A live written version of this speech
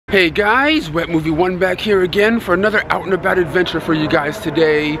Hey guys, Wet Movie 1 back here again for another out and about adventure for you guys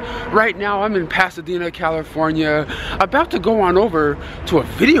today. Right now I'm in Pasadena, California, about to go on over to a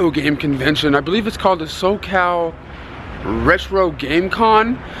video game convention. I believe it's called the Socal Retro Game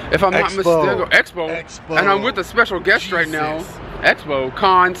Con, if I'm not mistaken. Expo. And I'm with a special guest right now. Expo,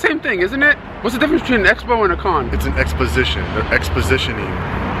 con, same thing, isn't it? What's the difference between an expo and a con? It's an exposition. They're expositioning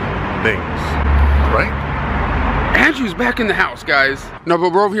things, right? Andrew's back in the house, guys. No,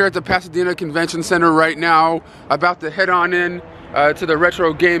 but we're over here at the Pasadena Convention Center right now, about to head on in to the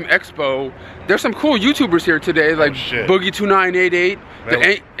Retro Game Expo. There's some cool YouTubers here today, like Boogie2988,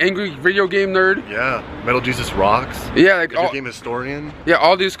 the angry video game nerd. Yeah, Metal Jesus Rocks. Yeah, like video game historian. Yeah,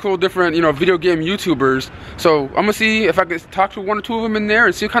 all these cool different, you know, video game YouTubers. So I'm gonna see if I can talk to one or two of them in there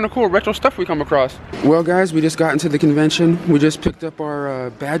and see what kind of cool retro stuff we come across. Well, guys, we just got into the convention. We just picked up our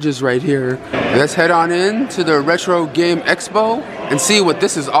badges right here. Let's head on in to the Retro Game Expo and see what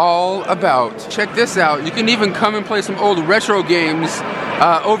this is all about. Check this out. You can even come and play some old retro games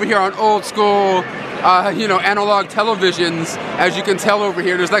over here on old school, you know, analog televisions. As you can tell over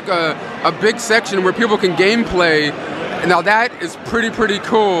here, there's like a big section where people can gameplay. Now that is pretty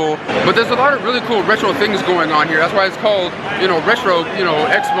cool. But there's a lot of really cool retro things going on here. That's why it's called, you know, Retro, you know,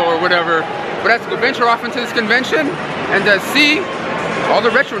 Expo or whatever. But that's to venture off into this convention and to see all the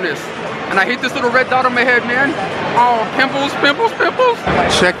retroness. And I hate this little red dot on my head, man. Oh, pimples.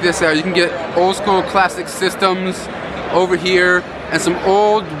 Check this out. You can get old school classic systems over here and some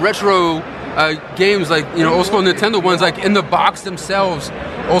old retro games, like, you know, old school Nintendo ones, like in the box themselves.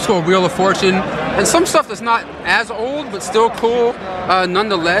 Old school Wheel of Fortune, and some stuff that's not as old but still cool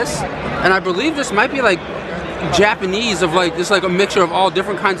nonetheless. And I believe this might be like Japanese, of like just like a mixture of all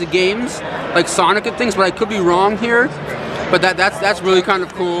different kinds of games, like Sonic and things. But I could be wrong here. But that's really kind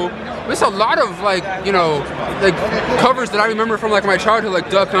of cool. There's a lot of, like, you know, like covers that I remember from like my childhood, like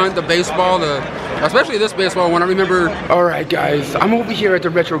Duck Hunt, the baseball, especially this baseball one I remember. Alright guys, I'm over here at the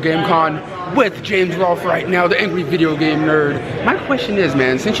Retro Game Con with James Rolfe right now, the angry video game nerd. My question is,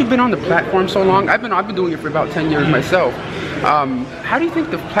 man, since you've been on the platform so long, I've been doing it for about 10 years myself. How do you think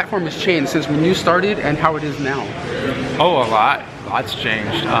the platform has changed since when you started and how it is now? Oh, a lot. Lots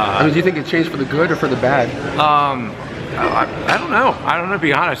changed. I mean, do you think it changed for the good or for the bad? I don't know. To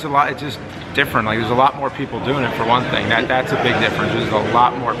be honest. It's just different. Like, there's a lot more people doing it, for one thing. That's a big difference. There's a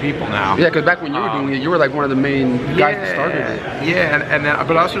lot more people now. Yeah, because back when you were doing it, you were like one of the main guys that started it. Yeah, and then,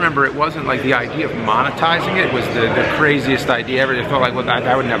 but I also remember it wasn't like the idea of monetizing it was the craziest idea ever. It felt like, well,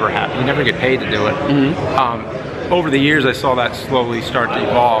 that would never happen. You never get paid to do it. Over the years, I saw that slowly start to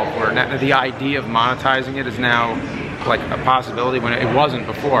evolve, where the idea of monetizing it is now like a possibility when it wasn't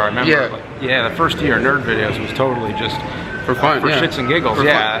before. I remember, the first year Nerd Videos was totally just for fun, for shits and giggles. You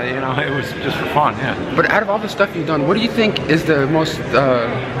know, it was just for fun. Yeah. But out of all the stuff you've done, what do you think is the most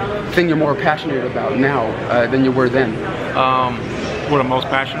thing you're more passionate about now than you were then? What I'm most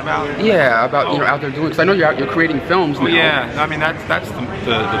passionate about? Yeah, about you know, out there doing. Because I know you're creating films now. Yeah, I mean that's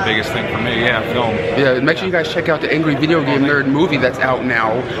the biggest thing for me. Yeah, film. Yeah, make sure you guys check out the Angry Video Game Nerd movie that's out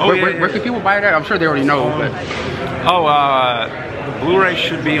now. Where can people buy that? I'm sure they already know. But the Blu-ray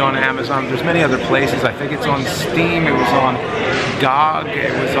should be on Amazon. There's many other places. I think it's on Steam. It was on GOG.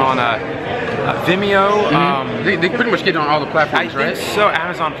 It was on Vimeo. They pretty much get it on all the platforms, right? I think so.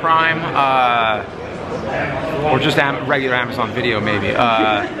 Amazon Prime, or just regular Amazon Video, maybe.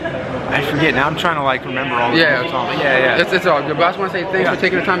 I forget now. I'm trying to like remember all the It's all good. But I just want to say thanks for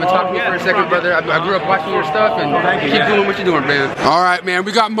taking the time to talk to me for a second, brother. I grew up watching your stuff, and keep doing what you're doing, man. All right, man.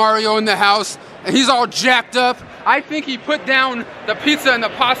 We got Mario in the house, and he's all jacked up. I think he put down the pizza and the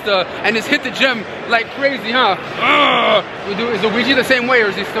pasta and just hit the gym like crazy, huh? Is Luigi the same way, or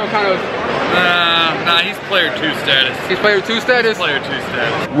is he still kind of... Nah, he's player 2 status. He's player 2 status? He's player 2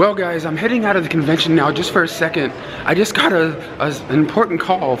 status. Well, guys, I'm heading out of the convention now just for a second. I just got an important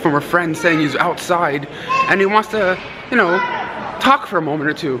call from a friend saying he's outside and he wants to, you know, talk for a moment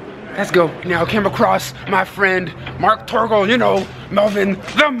or two. Let's go. Now, came across my friend Mark Torgel, you know, Melvin,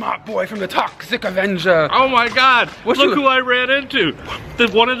 the mop boy from the Toxic Avenger. Oh my God! Look who I ran into.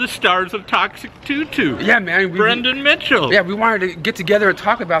 One of the stars of Toxic Tutu. Yeah, man. Brendan Mitchell. Yeah, we wanted to get together and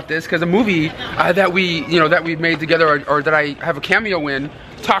talk about this because a movie that we made together, or that I have a cameo in,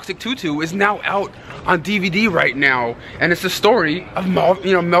 Toxic Tutu, is now out on DVD right now, and it's the story of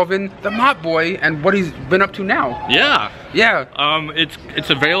Melvin, the mop boy, and what he's been up to now. Yeah. Yeah. It's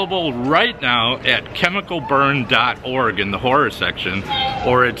available right now at chemicalburn.org in the horror section,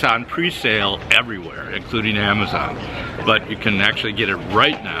 or it's on pre-sale everywhere, including Amazon. But you can actually get it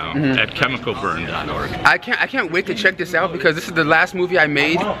right now at chemicalburn.org. I can't wait to check this out because this is the last movie I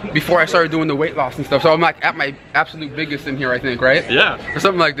made before I started doing the weight loss and stuff. So I'm like at my absolute biggest in here, I think, right? Yeah. Or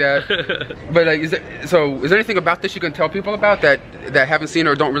something like that. But like, is there anything about this you can tell people about that haven't seen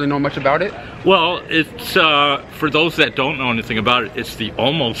or don't really know much about it? Well, it's for those that don't know anything about it, it's the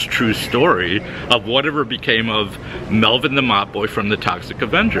almost true story of whatever became of Melvin the Mop Boy from the Toxic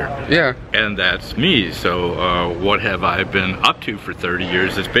Avenger. Yeah. And that's me. So what have I been up to for 30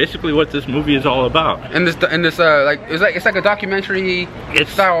 years? It's basically what this movie is all about. And this it's like a documentary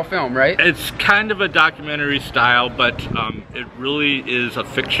style film, right? It's kind of a documentary style, but it really is a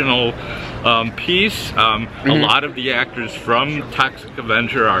fictional piece. A lot of the actors from Toxic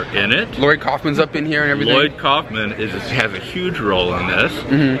Avenger are in it. Lloyd Kaufman's up in here and everything. Lloyd Kaufman has a huge role in this.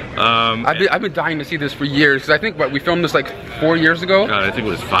 I've been dying to see this for years because I think we filmed this like 4 years ago. God, I think it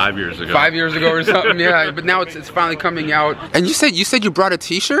was 5 years ago. 5 years ago or something. Yeah, but now it's finally coming out. And you said you brought a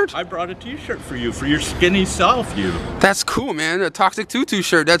T-shirt? I brought a T-shirt for you, for your skinny self, you. That's cool, man. A Toxic Tutu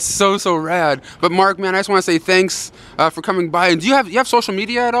shirt. That's so rad. But Mark, man, I just want to say thanks for coming by. And do you have social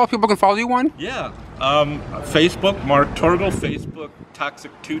media at all? People can follow you on? Yeah. Facebook, Mark Torgel. Facebook,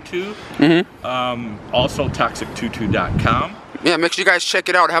 Toxic Tutu. Also, toxictutu.com. Yeah, make sure you guys check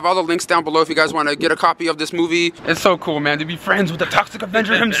it out. I have all the links down below if you guys want to get a copy of this movie. It's so cool, man, to be friends with the Toxic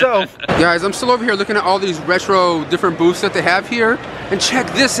Avenger himself. Guys, I'm still over here looking at all these retro different booths that they have here. And check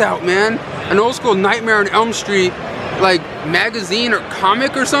this out, man. An old school Nightmare on Elm Street, like, magazine or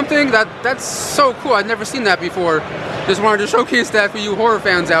comic or something. That's so cool. I've never seen that before. Just wanted to showcase that for you horror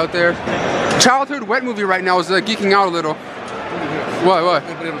fans out there. Childhood wet movie right now is geeking out a little. What?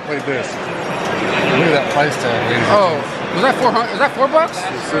 I've been able to play this. Look at that price tag, ladies. Oh, was that $400? Is that $4?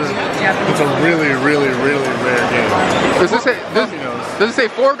 It's a really, really, really rare game. Does it say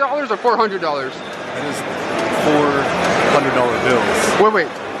 $4 or $400? That is $400 bills. Wait.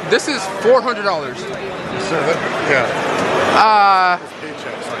 This is $400. Yeah.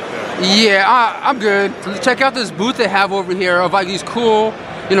 Paychecks right there. Yeah, I'm good. Check out this booth they have over here of like these cool,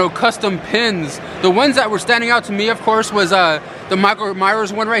 custom pins. The ones that were standing out to me, of course, was the Michael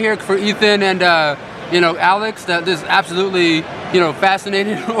Myers one right here for Ethan and Alex. That is absolutely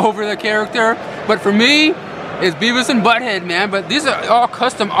fascinated over the character. But for me, it's Beavis and Butthead, man. But these are all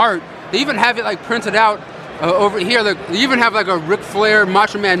custom art. They even have it like printed out over here. They even have like a Ric Flair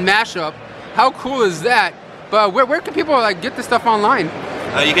Macho Man mashup. How cool is that? But where can people like get this stuff online?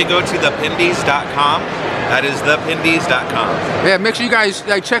 You can go to thepindies.com. That is thepindies.com. Yeah, make sure you guys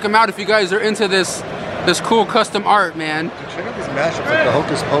check them out if you guys are into this cool custom art, man. Check out these mashups, like the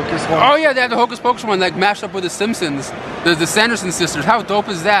Hocus Pocus one. Oh yeah, they have the Hocus Pocus one, like mashed up with the Simpsons, the Sanderson sisters. How dope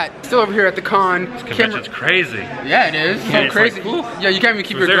is that? Still over here at the con. This convention's crazy. Yeah, it is. So crazy. Like, yeah, you can't even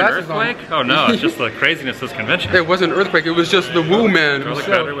keep your glasses on. Was there an earthquake? Oh no, it's just the craziness of this convention. It wasn't an earthquake. It was just the Woo Man. Do I look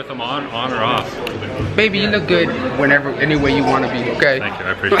better with them on or off? Baby, you look good any way you want to be. Okay. Thank you.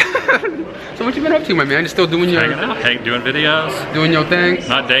 I appreciate it. So what you been up to, my man? You still doing your hanging out, doing videos, doing your thing?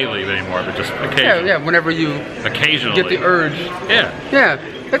 Not daily anymore, but just occasionally. Yeah, whenever you occasionally get the urge. Yeah.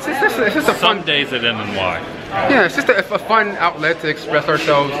 It's just a fun. Some days it end in Y. Yeah, it's just a fun outlet to express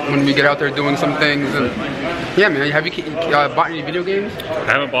ourselves when we get out there doing some things. And yeah, man, have you bought any video games?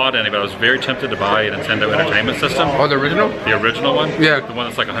 I haven't bought any, but I was very tempted to buy a Nintendo Entertainment System. Oh, the original? The original one? Yeah. The one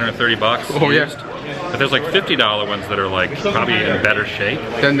that's like $130 Oh, used. Yeah. But there's like $50 ones that are like probably in better shape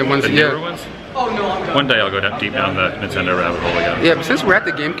than the ones, newer ones. One day I'll go deep down the Nintendo rabbit hole again. Yeah, but since we're at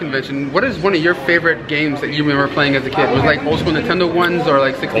the game convention, what is one of your favorite games that you remember playing as a kid? Was it like old school Nintendo ones or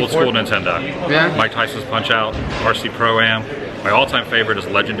like 64? Old school Nintendo. Yeah? Mike Tyson's Punch-Out, RC Pro-Am. My all-time favorite is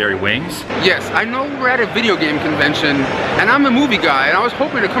Legendary Wings. Yes, I know we're at a video game convention, and I'm a movie guy, and I was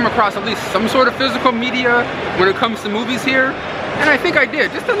hoping to come across at least some sort of physical media when it comes to movies here, and I think I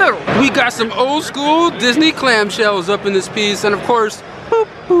did, just a little. We got some old school Disney clamshells up in this piece, and of course,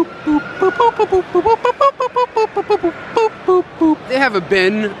 they have a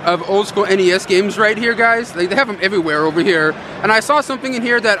bin of old school NES games right here, guys. Like, they have them everywhere over here, and I saw something in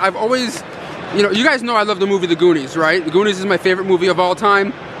here that I've always, you guys know I love the movie The Goonies, right? The Goonies is my favorite movie of all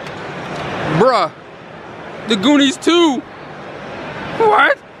time. Bruh, The Goonies 2.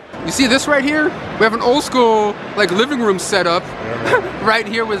 What? You see this right here? We have an old school like living room setup right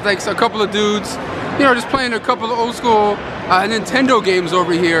here with like a couple of dudes, just playing a couple of old school Nintendo games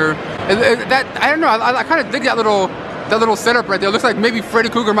over here. And that, I don't know, I kind of dig that little setup right there. It looks like maybe Freddy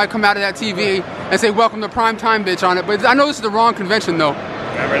Krueger might come out of that TV and say, "Welcome to prime time, bitch," on it. But I know this is the wrong convention though.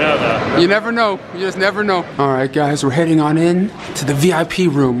 Never know, though. You never know. You just never know. All right, guys, we're heading on in to the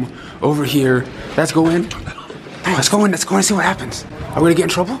VIP room over here. Let's go in. Oh, let's go in. Let's go and see what happens. Are we gonna get in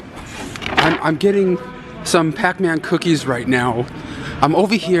trouble? I'm getting some Pac-Man cookies right now. I'm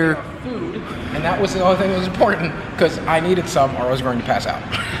over here. Food, and that was the only thing that was important because I needed some or I was going to pass out.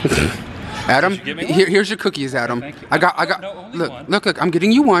 Adam, here's your cookies, Adam. Thank you. I got. Look, I'm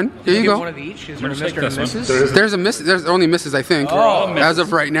getting you one. Here you go. One of each. Is there a Just Mr. like and this Mrs.? There's a miss. There's only misses, I think. As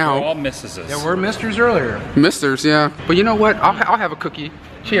of right now. We're all misses. There were Misters earlier. Misters, yeah. But you know what? I'll have a cookie.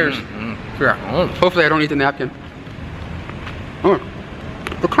 Cheers. Yeah. Hopefully I don't eat the napkin. Oh,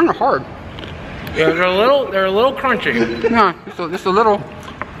 they're kind of hard. Yeah, they're a little crunchy. Yeah, just a little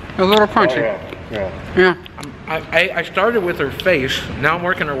crunchy. Yeah. I started with her face. Now I'm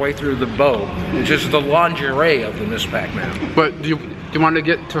working her way through the bow, which is the lingerie of the Miss Pac-Man. But do you want to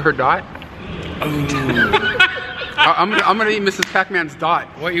get to her dot? I'm gonna eat Mrs. Pac-Man's dot.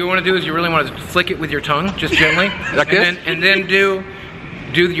 What you want to do is you really want to flick it with your tongue, just gently, Like this? and then do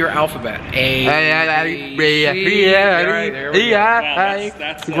your alphabet. A, B, C. There we go.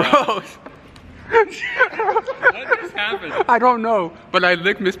 That's Gross. what just happened? I don't know, but I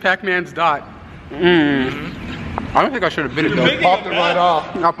licked Miss Pac-Man's dot. I don't think I should have bit it though. Popped it right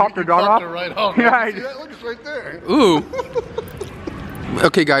off. I popped her dot off? Popped it right off. Yeah, See that? Look, it's right there. Ooh.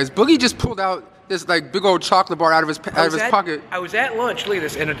 Okay, guys, Boogie just pulled out this like big old chocolate bar out of his pocket. I was at lunch, look at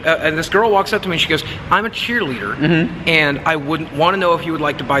this, and this girl walks up to me and she goes, "I'm a cheerleader, and I would want to know if you would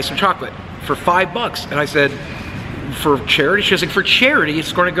like to buy some chocolate for $5." And I said, "For charity?" She was like, "For charity,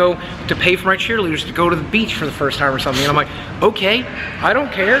 it's going to go to pay for my cheerleaders to go to the beach for the first time or something." And I'm like, "Okay, I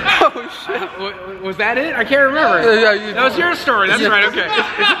don't care." Oh shit! Was that it? I can't remember. That was your story. That's right.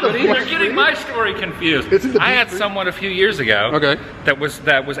 Okay. You're getting my story confused. I had someone a few years ago that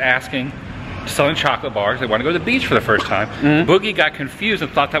was asking, selling chocolate bars. They want to go to the beach for the first time. Boogie got confused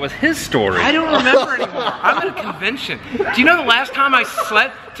and thought that was his story. I don't remember anymore. I'm at a convention. Do you know the last time I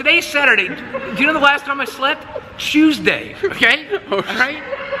slept? Today's Saturday. Do you know the last time I slept? Tuesday. Okay? All right?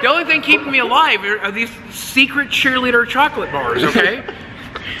 The only thing keeping me alive are these secret cheerleader chocolate bars, okay?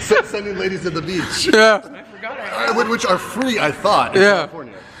 Sending ladies to the beach. Yeah. I forgot Which are free, I thought, in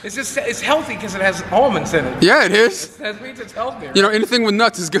California. It's healthy because it has almonds in it. Yeah, it is. That means it's healthier. You know, anything with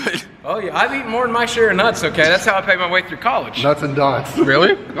nuts is good. Oh yeah, I've eaten more than my share of nuts, okay? That's how I paid my way through college. Nuts and dots.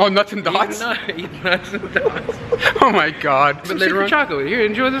 Really? Oh, nuts and dots? Eat nuts and dots. Oh my god. But secret chocolate. Here,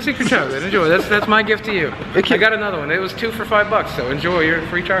 enjoy the secret chocolate. Enjoy. That's my gift to you. I got another one. It was 2 for $5, so enjoy your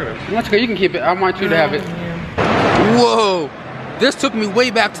free chocolate. That's okay, you can keep it. I want you to have it. Whoa. This took me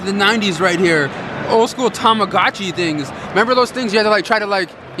way back to the 90s right here. Old school Tamagotchi things. Remember those things you had to like try to like,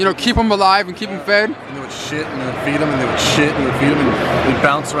 you know, keep them alive and keep them fed? And they would shit and they would feed them and they would shit and they would feed them and they'd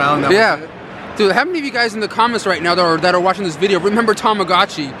bounce around. Yeah. Dude, how many of you guys in the comments right now that are watching this video remember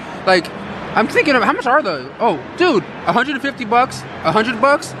Tamagotchi? Like, I'm thinking of how much are those? Oh, dude, 150 bucks? 100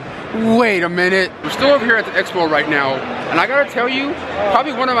 bucks? Wait a minute. We're still over here at the expo right now, and I gotta tell you,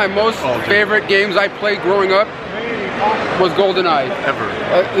 probably one of my most favorite games I played growing up was GoldenEye. Ever.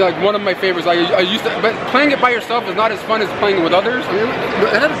 Like one of my favorites. Like I used to, but playing it by yourself is not as fun as playing it with others. I mean,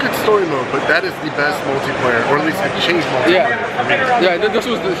 it had a good story mode, but that is the best multiplayer, or at least it changed multiplayer. Yeah, this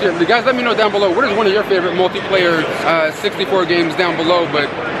was the guys. Let me know down below. What is one of your favorite multiplayer 64 games down below? But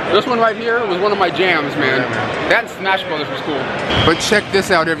this one right here was one of my jams, man. That Smash Brothers was cool. But check this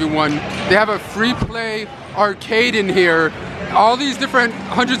out, everyone. They have a free play arcade in here. All these different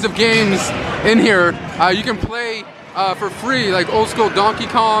hundreds of games in here. You can play for free, like old school Donkey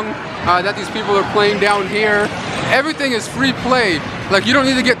Kong that these people are playing down here. Everything is free play. Like you don't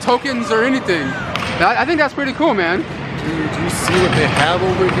need to get tokens or anything. I think that's pretty cool, man. Dude, do you see what they have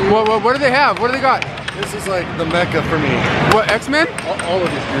over here? What do they have? What do they got? This is like the mecca for me. What, X-Men? All of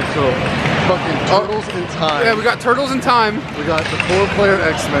these, dude. So, fucking Turtles in Time. Yeah, we got Turtles in Time. We got the 4-player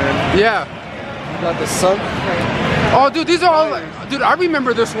X-Men. Yeah. We got the Sun. Oh, dude, these are all. Dude, I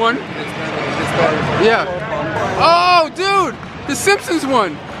remember this one. Yeah. Oh, dude, the Simpsons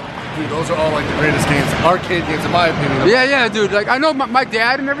one. Dude, those are all like the greatest games, arcade games in my opinion. Yeah, dude. Like I know my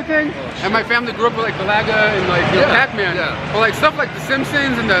dad and everything, and my family grew up with like Galaga and like Pac-Man. Yeah. But like stuff like the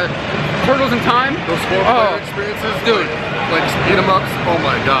Simpsons and the Turtles in Time. Those 4-player experiences, dude. Like beat 'em ups. Oh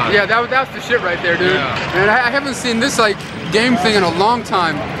my god. Yeah, that's the shit right there, dude. Yeah. And I haven't seen this like game thing in a long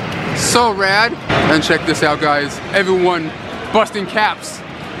time. So rad. And check this out, guys. Everyone busting caps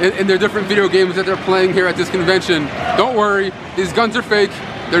in their different video games that they're playing here at this convention. Don't worry, these guns are fake.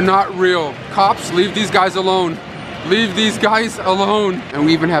 They're not real. Cops, leave these guys alone. Leave these guys alone. And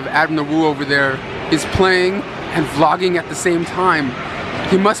we even have Adamthewoo over there. He's playing and vlogging at the same time.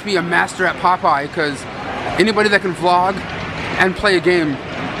 He must be a master at Popeye, because anybody that can vlog and play a game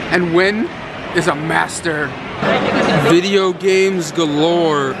And Win is a master. Video games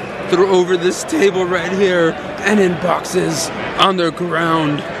galore through over this table right here and in boxes on the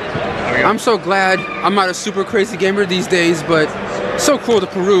ground. I'm so glad I'm not a super crazy gamer these days, but so cool to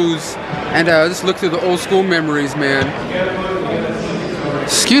peruse and just look through the old school memories, man.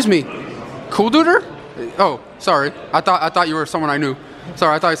 Excuse me, Cool Duder? Oh, sorry. I thought you were someone I knew.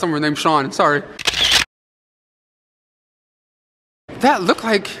 Sorry, I thought you were someone named Sean. Sorry. That looked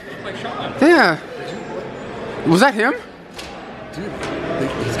like Sean. Yeah. Was that him? Dude,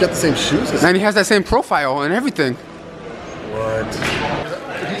 he's got the same shoes as and he has that same profile and everything. What?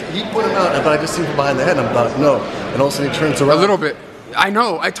 He put him out, but I just seen from behind the head and I'm like, no. And all of a sudden he turns around. A little bit. I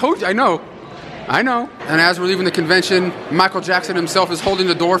know. I told you. I know. I know. And as we're leaving the convention, Michael Jackson himself is holding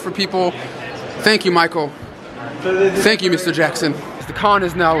the door for people. Thank you, Michael. Thank you, Mr. Jackson. The con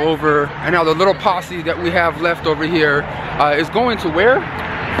is now over, and now the little posse that we have left over here is going to where?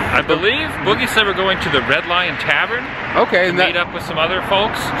 I believe Boogie said we're going to the Red Lion Tavern. Okay. To meet up with some other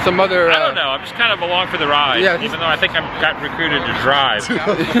folks. Some other... I don't know. I'm just kind of along for the ride. Yeah. Even though I think I got recruited to drive.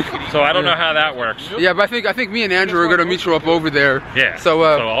 So I don't know how that works. Yeah, but I think me and Andrew are going to meet you up over there. Yeah. So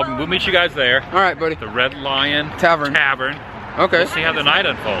we'll meet you guys there. All right, buddy. The Red Lion Tavern. Okay. We'll see how the night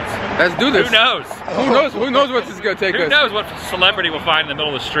unfolds. Let's do this. Who knows? Who knows what this is going to take us? Who knows what celebrity we'll find in the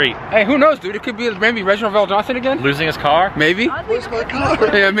middle of the street? Hey, who knows, dude? It could be maybe Reginald Val Johnson again? Losing his car? Maybe. Where's my car?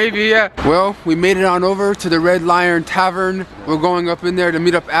 Yeah, maybe, yeah. Well, we made it on over to the Red Lion Tavern. We're going up in there to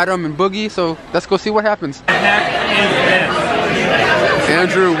meet up Adam and Boogie, so let's go see what happens.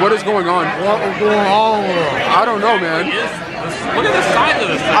 Andrew, what is going on? What is going on? I don't know, man. Look at the size of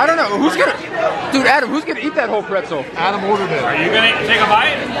this thing. I don't know. Who's gonna... Dude, Adam, who's gonna eat that whole pretzel? Adam ordered it. Are you gonna take a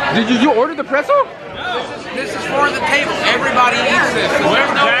bite? Did you order the pretzel? No. This is for the table. Everybody eats this.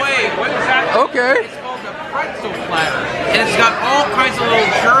 There's no way. What is that? Okay. It's called the pretzel platter. And it's got all kinds of little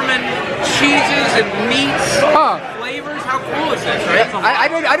German cheeses and meats, flavors. How cool is this, right? I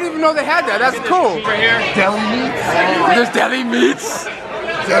didn't even know they had that. That's cool. Right here. Deli meats. There's deli meats.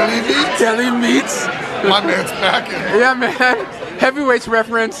 Deli meats. Deli meats. My man's packing. Yeah, man. Heavyweights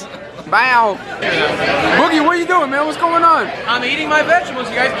reference. Wow. Boogie, what are you doing, man? What's going on? I'm eating my vegetables.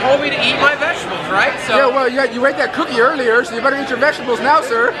 You guys told me to eat my vegetables, right? So yeah, well, you ate that cookie earlier, so you better eat your vegetables now,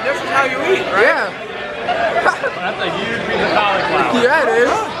 sir. This is how you eat, right? Yeah. That's a huge piece of cauliflower. Yeah, it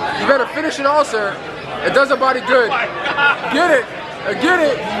is. You better finish it all, sir. It does a body good. Get it. Get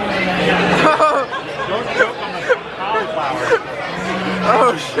it. Don't choke on the cauliflower.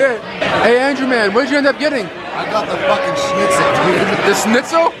 Oh, shit. Hey, Andrew, man, what did you end up getting? I got the fucking schnitzel, dude. The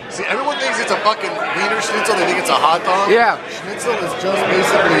schnitzel? See, everyone thinks it's a fucking wiener schnitzel. They think it's a hot dog. Yeah. Schnitzel is just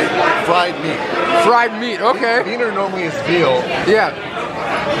basically fried meat. Fried meat, okay. Wiener normally is veal. Yeah.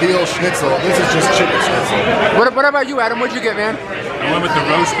 Veal schnitzel. This is just chicken schnitzel. What about you, Adam? What'd you get, man? I went with the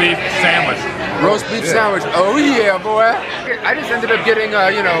roast beef sandwich. Roast beef sandwich. Oh, yeah, boy. I just ended up getting,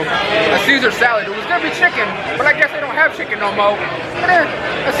 you know, a Caesar salad. It was going to be chicken, but I guess they don't have chicken no more. But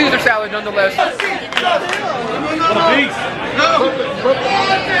a Caesar salad nonetheless.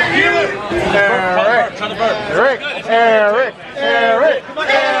 Eric.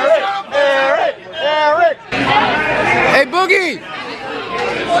 Hey, Boogie.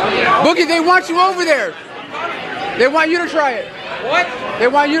 Boogie, they want you over there. They want you to try it. What? They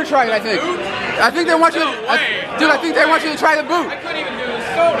want you to try it, I think. I think they want you to... dude, I think they want you to try the boot. I couldn't even do the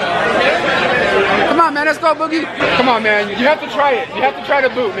soda. Come on, man. Let's go, Boogie. Come on, man. You have to try it. You have to try the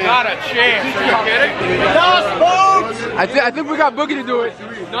boot, man. Not a chance. Are you kidding? I think we got Boogie to do it.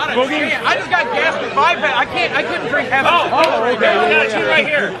 Not a chance. I just got gas for 5 pounds. I couldn't drink half a Oh, okay. I got you right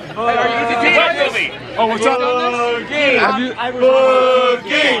here. Did you try this? Oh, what's up? Boogie. Boogie.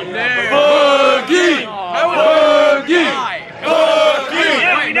 Boogie. Boogie.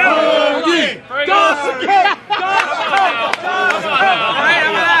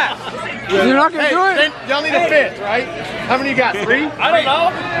 You're not gonna do it? Y'all need a fifth, right? How many you got? 3? I don't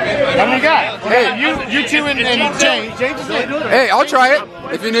know. How many you got? Hey, you two and James. James is in. Hey, I'll try it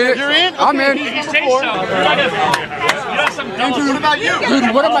if you need it. You're in? I'm in. He says so. What about you?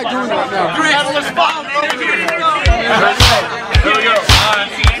 Dude, what am I doing right now? You're in the spot. Here we go.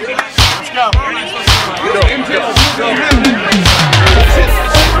 Go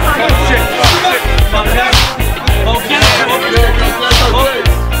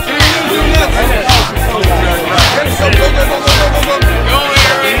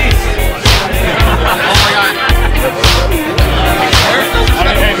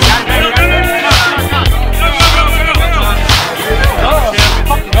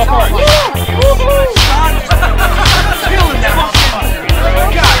for it.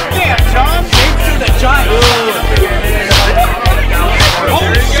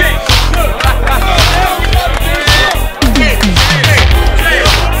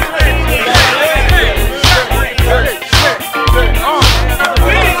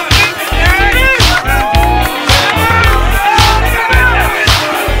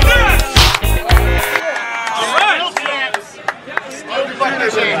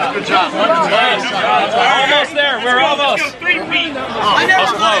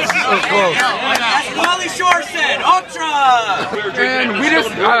 close. As Pauly Shore said, Ultra! And we just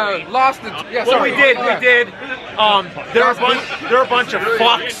lost the... Yeah, well, we did. There are a bunch of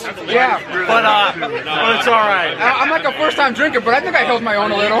fucks. Yeah. But it's all right. I'm like a first-time drinker, but I think I held my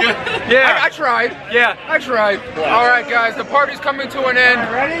own a little. Yeah. I tried. Yeah. I tried. All right, guys, the party's coming to an end.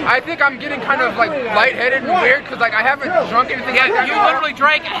 I think I'm getting kind of like lightheaded and weird because like I haven't drunk anything. Yeah, you literally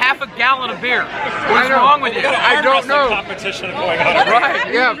drank half a gallon of beer. What's wrong with you? I don't know. Competition going on.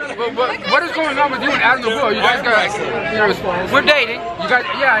 Right, yeah. What is going on with you and Adamthewoo? You guys got, you know, we're dating. You guys,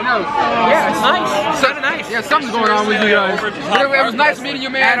 yeah, I know. Yeah, it's nice. It's kind of nice. Yeah, something's going on with you guys. It was nice meeting you,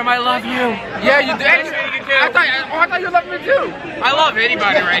 man. Adam, I love you. Yeah, you did. I thought you loved me too. I love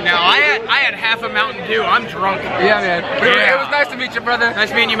anybody right now. I had half a Mountain Dew. I'm drunk. Yeah, man. It was nice to meet you, brother.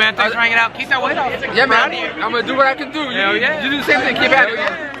 Nice meeting you, man. Thanks for hanging out. Keep that weight off. Yeah, man. I'm gonna do what I can do. Hell yeah. You do the same thing. Keep at it.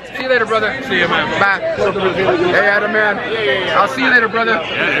 See you later, brother. See you, man. Bye. Hey, Adam, man. I'll see you later, brother.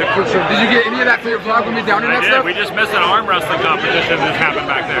 Did you get any of that for your vlog with me down and that stuff? We just missed an arm wrestling competition that happened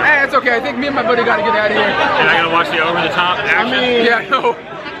back there. Hey, it's okay. I think me and my buddy got to get out of here. And I gotta watch the over-the-top action. Yeah, no.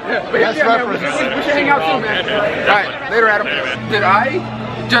 Yeah, but yeah, man, we should hang out soon, man. Alright, later, Adam. Did I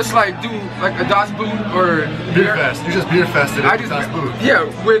just like do like a Das Boot or beer fest? You just beer fested at Das Boot. Yeah,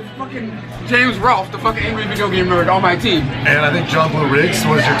 with fucking James Rolfe, the fucking angry video game nerd, on my team. And I think John Blue Riggs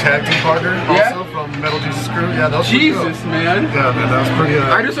was your tag team partner, also from Metal Jesus Crew. Yeah, that was Jesus, man. Yeah, man, that was pretty.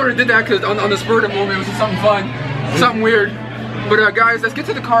 I just sort of did that because on the spur of the moment, it was just something fun, something weird. But guys, let's get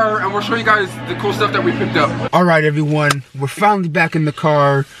to the car and we'll show you guys the cool stuff that we picked up. All right, everyone, we're finally back in the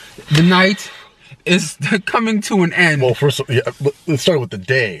car. The night is coming to an end. Well, first, yeah, it started with the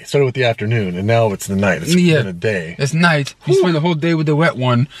day. It started with the afternoon, and now it's the night. It's been a day. It's night. We spent the whole day with the wet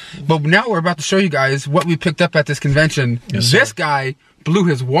one. But now we're about to show you guys what we picked up at this convention. Yes, this guy blew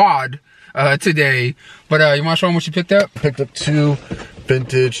his wad today. But you want to show him what you picked up? Picked up 2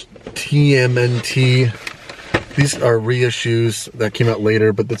 vintage TMNT. These are reissues that came out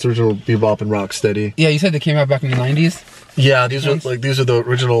later, but that's original Bebop and Rocksteady. Yeah, you said they came out back in the 90s? Yeah, these are the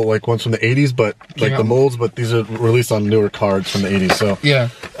original like ones from the 80s, but like the molds, but these are released on newer cards from the 80s. So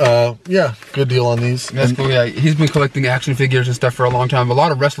yeah, good deal on these. That's cool. Yeah, he's been collecting action figures and stuff for a long time. A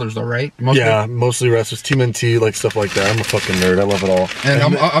lot of wrestlers, though, right? Mostly wrestlers, TMNT, like stuff like that. I'm a fucking nerd. I love it all. And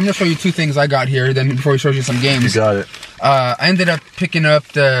I'm gonna show you 2 things I got here. Then before he shows you some games, you got it. I ended up picking up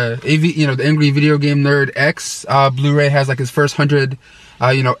the the Angry Video Game Nerd X Blu-ray. Has like his first 100.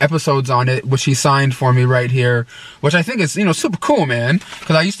 Episodes on it, which he signed for me right here, which I think is, super cool, man.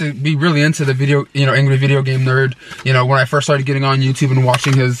 Because I used to be really into the Angry Video Game Nerd, when I first started getting on YouTube and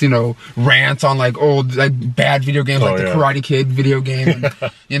watching his, rants on like old, like bad video games, like the Karate Kid video game, and,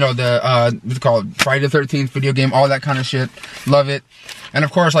 what's it called, Friday the 13th video game, all that kind of shit. Love it. And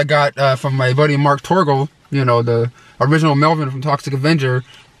of course, I got from my buddy Mark Torgel, the original Melvin from Toxic Avenger,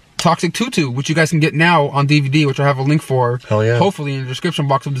 Toxic Tutu, which you guys can get now on DVD, which I have a link for. Hell yeah. Hopefully in the description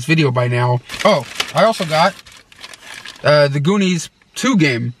box of this video by now. Oh, I also got the Goonies 2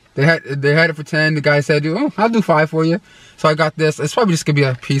 game. They had it for 10. The guy said, "Oh, I'll do 5 for you." So I got this. It's probably just gonna be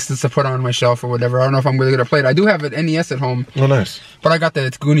a piece to put on my shelf or whatever. I don't know if I'm really gonna play it. I do have an NES at home. Oh, nice. But I got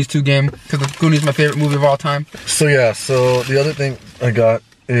the Goonies 2 game because the Goonies is my favorite movie of all time. So yeah. So the other thing I got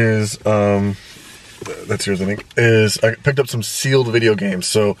is that's yours, I think, is I picked up some sealed video games.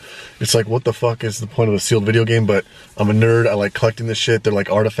 So it's like, what the fuck is the point of a sealed video game? But I'm a nerd. I like collecting this shit. They're like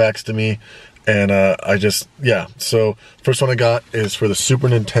artifacts to me. And so first one I got is for the Super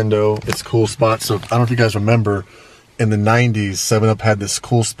Nintendo. It's Cool Spot. So I don't know if you guys remember, in the 90s, 7-Up had this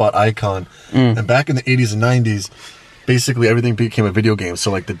Cool Spot icon. And back in the 80s and 90s, basically everything became a video game.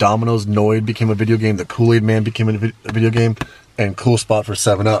 So like the Domino's Noid became a video game. The Kool-Aid Man became a video game. And Cool Spot for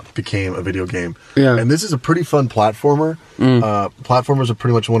 7-Up became a video game. Yeah. And this is a pretty fun platformer. Platformers are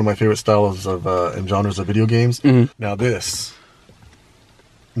pretty much one of my favorite styles of and genres of video games. Now this,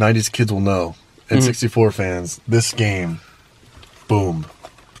 90s kids will know, and 64 fans, this game, boom.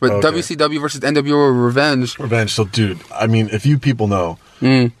 With WCW versus NWO Revenge. So dude, I mean, if you people know,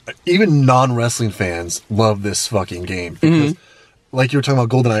 even non-wrestling fans love this fucking game. Because like you were talking about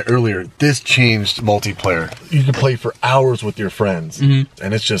GoldenEye earlier, this changed multiplayer. You can play for hours with your friends, and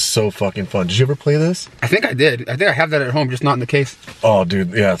it's just so fucking fun. Did you ever play this? I think I did. I think I have that at home, just not in the case. Oh,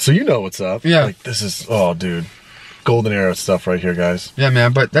 dude, yeah. So you know what's up. Yeah. Like, this is, oh, dude. Golden era stuff right here, guys. Yeah,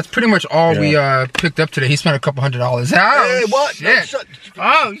 man, but that's pretty much all we picked up today. He spent a couple $100. Oh, hey, what? Shit.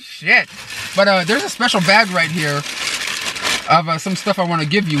 Oh, shit. But there's a special bag right here of some stuff I want to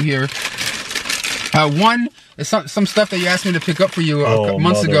give you here. One is some stuff that you asked me to pick up for you a couple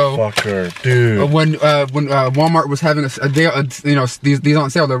months ago. Dude. When Walmart was having a day, these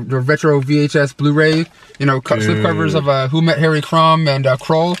on sale, the retro VHS Blu-ray, You know, slip covers of Who Met Harry Crumb and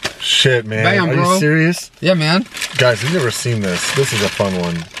Kroll. Shit, man. Bam, Are bro. you serious? Yeah, man. Guys, you've never seen this. This is a fun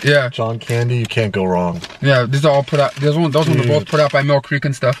one. Yeah. John Candy, you can't go wrong. Yeah, these are all put out. Those ones are both put out by Mill Creek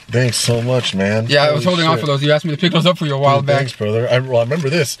and stuff. Thanks so much, man. Yeah, I was holding on for those. You asked me to pick those up for you a while back. Thanks, brother. I remember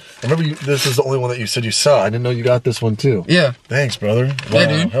this. I remember this is the only one that you said you saw. I didn't know you got this one too. Yeah. Thanks, brother. Wow,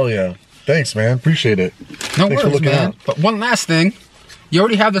 Yeah, dude. Hell yeah. Thanks, man. Appreciate it. No Thanks worries, for looking man. out. But one last thing. You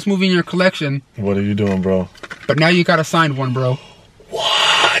already have this movie in your collection. What are you doing, bro? But now you got a signed one, bro.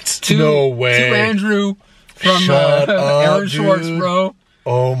 What? No way. To Andrew from Shut up, Aaron Schwartz, dude. bro.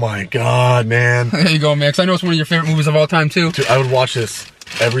 Oh my god, man. There you go, man. Because I know it's one of your favorite movies of all time, too. Dude, I would watch this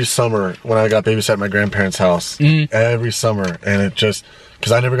every summer when I got babysat at my grandparents' house. Every summer. And it just...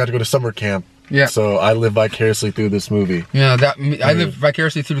 Because I never got to go to summer camp. Yeah. So I live vicariously through this movie. Yeah, I live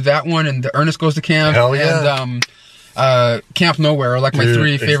vicariously through that one and the Ernest Goes to Camp. Hell yeah. And Camp Nowhere are like my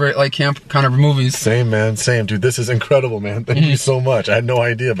three favorite like camp kind of movies. Same, man. Same. Dude, this is incredible, man. Thank you so much. I had no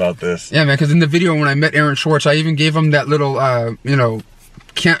idea about this. Yeah, man, because in the video when I met Aaron Schwartz, I even gave him that little,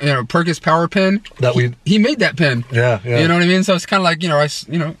 Perkins power pin. He made that pin. Yeah, yeah. You know what I mean? So it's kind of like,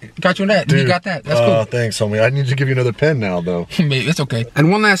 got you that. Dude, and you got that. That's cool. Thanks, homie. I need to give you another pen now, though. Maybe. It's okay. And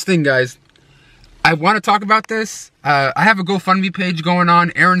one last thing, guys. I want to talk about this. I have a GoFundMe page going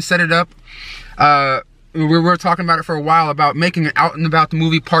on. Aaron set it up. We were talking about it for a while about making an Out and About the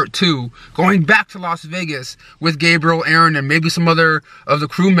Movie Part 2, going back to Las Vegas with Gabriel, Aaron, and maybe some other of the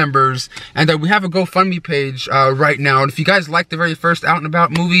crew members. And we have a GoFundMe page right now. And if you guys like the very first Out and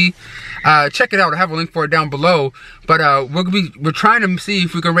About movie, check it out. I have a link for it down below. But we're trying to see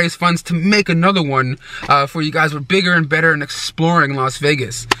if we can raise funds to make another one for you guys with bigger and better and exploring Las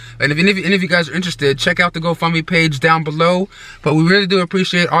Vegas. And if any of you guys are interested, check out the GoFundMe page down below. But we really do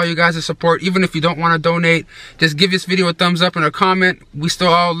appreciate all you guys' support. Even if you don't want to donate, just give this video a thumbs up and a comment. We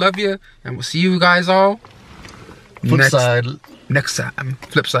still all love you, and we'll see you guys all Flip side. next time.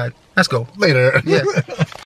 Flip side. Let's go. Later. Yeah.